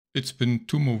It's been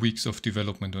 2 more weeks of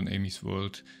development on Amy's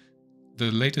World.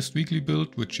 The latest weekly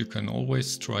build, which you can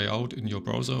always try out in your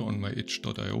browser on my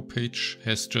itch.io page,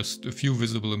 has just a few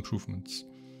visible improvements.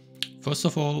 First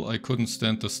of all, I couldn't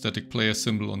stand the static player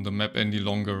symbol on the map any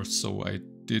longer, so I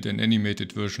did an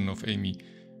animated version of Amy.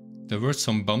 There were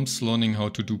some bumps learning how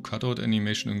to do cutout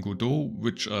animation in Godot,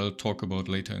 which I'll talk about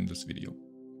later in this video.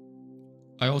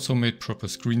 I also made proper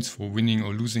screens for winning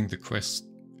or losing the quest.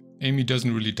 Amy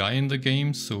doesn't really die in the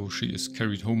game, so she is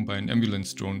carried home by an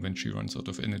ambulance drone when she runs out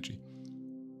of energy.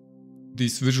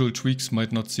 These visual tweaks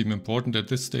might not seem important at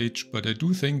this stage, but I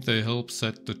do think they help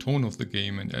set the tone of the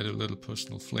game and add a little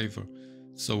personal flavor.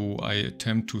 So I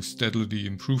attempt to steadily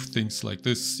improve things like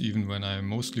this, even when I am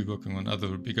mostly working on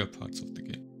other bigger parts of the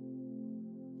game.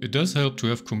 It does help to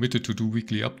have committed to do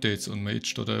weekly updates on my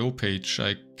itch.io page.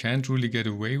 I can't really get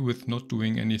away with not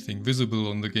doing anything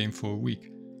visible on the game for a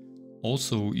week.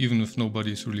 Also, even if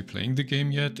nobody is really playing the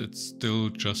game yet, it's still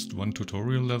just one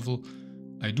tutorial level.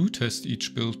 I do test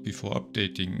each build before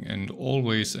updating and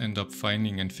always end up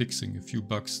finding and fixing a few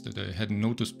bugs that I hadn't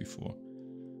noticed before.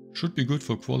 Should be good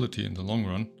for quality in the long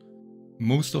run.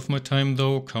 Most of my time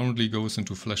though currently goes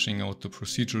into fleshing out the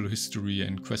procedural history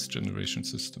and quest generation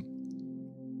system.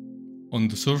 On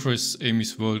the surface,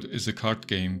 Amy's World is a card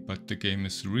game, but the game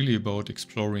is really about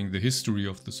exploring the history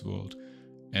of this world.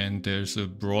 And there's a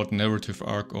broad narrative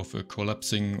arc of a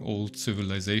collapsing old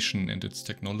civilization and its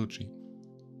technology.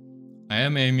 I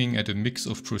am aiming at a mix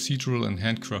of procedural and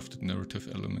handcrafted narrative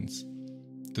elements.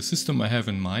 The system I have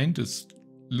in mind is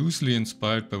loosely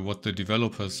inspired by what the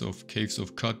developers of Caves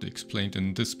of Qud explained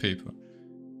in this paper.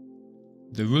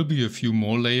 There will be a few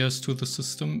more layers to the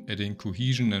system, adding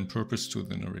cohesion and purpose to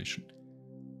the narration.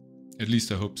 At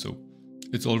least I hope so.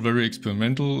 It's all very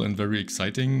experimental and very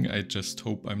exciting. I just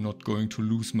hope I'm not going to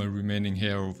lose my remaining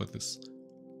hair over this.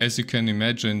 As you can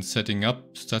imagine, setting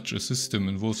up such a system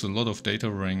involves a lot of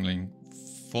data wrangling.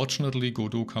 Fortunately,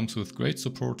 Godot comes with great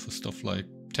support for stuff like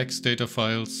text data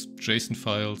files, JSON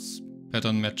files,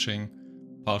 pattern matching,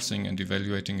 parsing and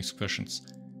evaluating expressions.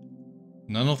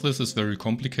 None of this is very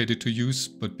complicated to use,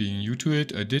 but being new to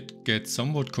it, I did get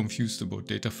somewhat confused about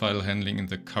data file handling in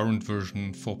the current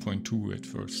version 4.2 at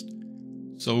first.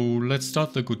 So let's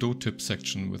start the Godot tips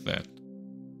section with that.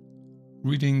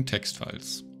 Reading text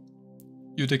files.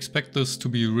 You'd expect this to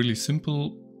be really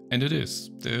simple, and it is.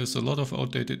 There's a lot of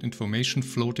outdated information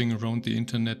floating around the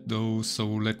internet though, so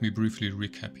let me briefly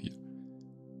recap here.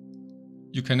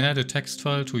 You can add a text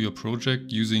file to your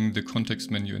project using the context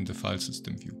menu in the file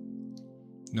system view.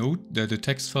 Note that a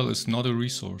text file is not a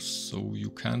resource, so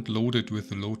you can't load it with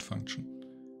the load function.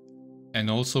 And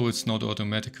also it's not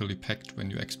automatically packed when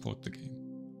you export the game.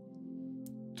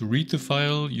 To read the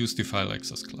file, use the file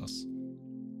access class.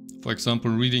 For example,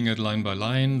 reading it line by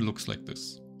line looks like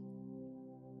this.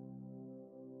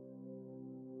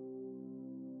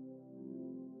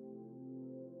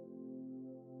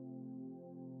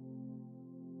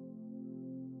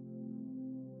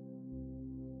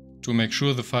 To make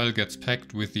sure the file gets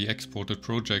packed with the exported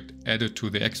project, add it to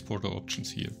the exporter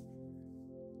options here.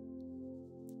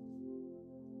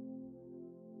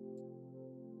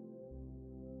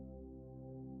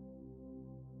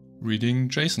 Reading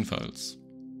JSON files.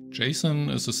 JSON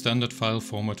is a standard file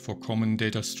format for common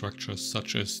data structures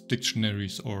such as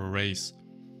dictionaries or arrays.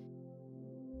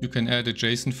 You can add a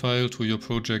JSON file to your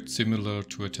project similar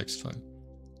to a text file.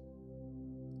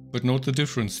 But note the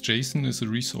difference, JSON is a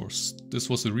resource. This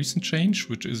was a recent change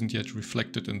which isn't yet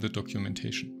reflected in the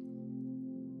documentation.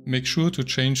 Make sure to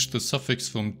change the suffix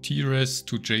from TRES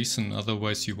to JSON,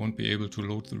 otherwise you won't be able to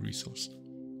load the resource.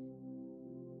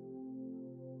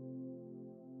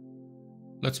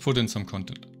 Let's put in some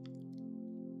content.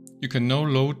 You can now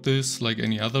load this like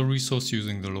any other resource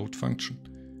using the load function.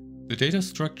 The data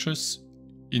structures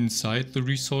inside the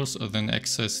resource are then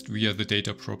accessed via the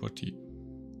data property.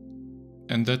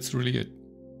 And that's really it.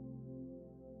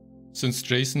 Since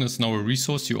JSON is now a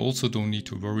resource, you also don't need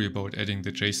to worry about adding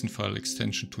the JSON file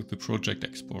extension to the project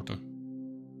exporter.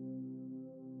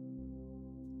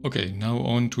 Okay, now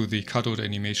on to the cutout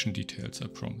animation details I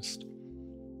promised.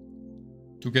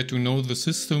 To get to know the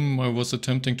system, I was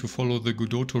attempting to follow the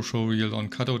Godot tutorial on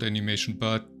cutout animation,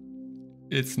 but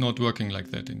it's not working like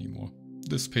that anymore.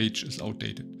 This page is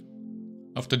outdated.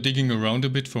 After digging around a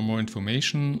bit for more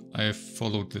information, I have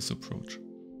followed this approach.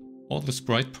 All the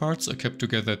sprite parts are kept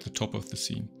together at the top of the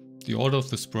scene. The order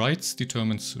of the sprites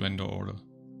determines render order,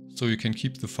 so you can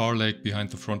keep the far leg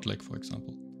behind the front leg, for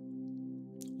example.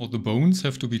 All the bones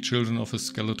have to be children of a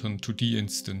Skeleton2D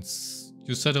instance.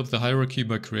 You set up the hierarchy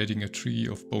by creating a tree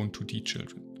of Bone2D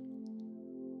children.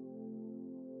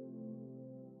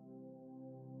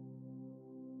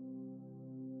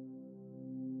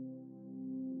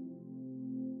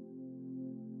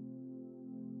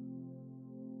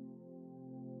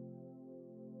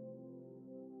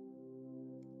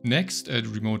 Next, add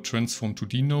remote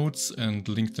Transform2D nodes and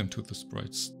link them to the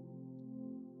sprites.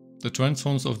 The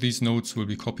transforms of these nodes will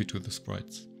be copied to the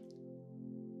sprites.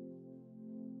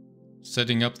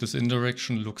 Setting up this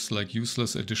indirection looks like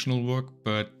useless additional work,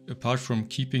 but apart from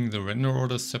keeping the render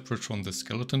orders separate from the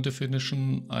skeleton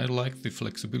definition, I like the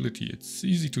flexibility. It's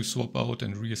easy to swap out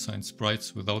and reassign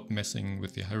sprites without messing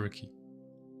with the hierarchy.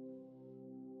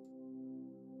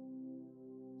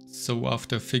 So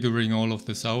after figuring all of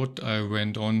this out, I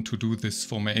went on to do this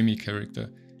for my Amy character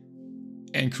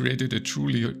and created a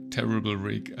truly terrible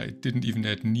rig. I didn't even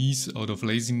add knees out of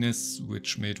laziness,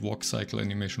 which made walk cycle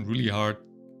animation really hard,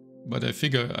 but I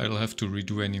figure I'll have to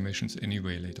redo animations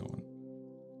anyway later on.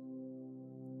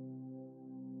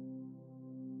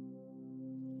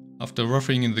 After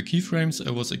roughing in the keyframes,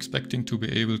 I was expecting to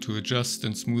be able to adjust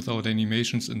and smooth out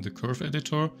animations in the curve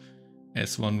editor,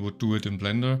 as one would do it in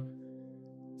Blender.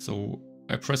 So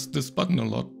I pressed this button a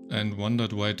lot and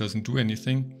wondered why it doesn't do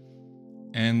anything.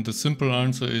 And the simple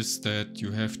answer is that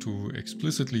you have to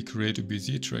explicitly create a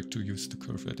Bezier track to use the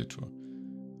curve editor,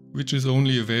 which is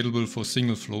only available for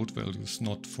single float values,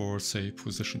 not for, say,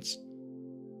 positions.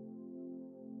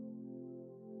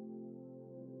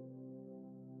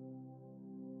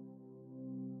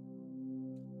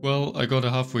 Well, I got a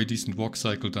halfway decent walk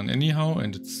cycle done anyhow,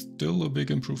 and it's still a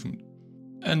big improvement.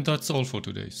 And that's all for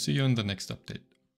today. See you in the next update.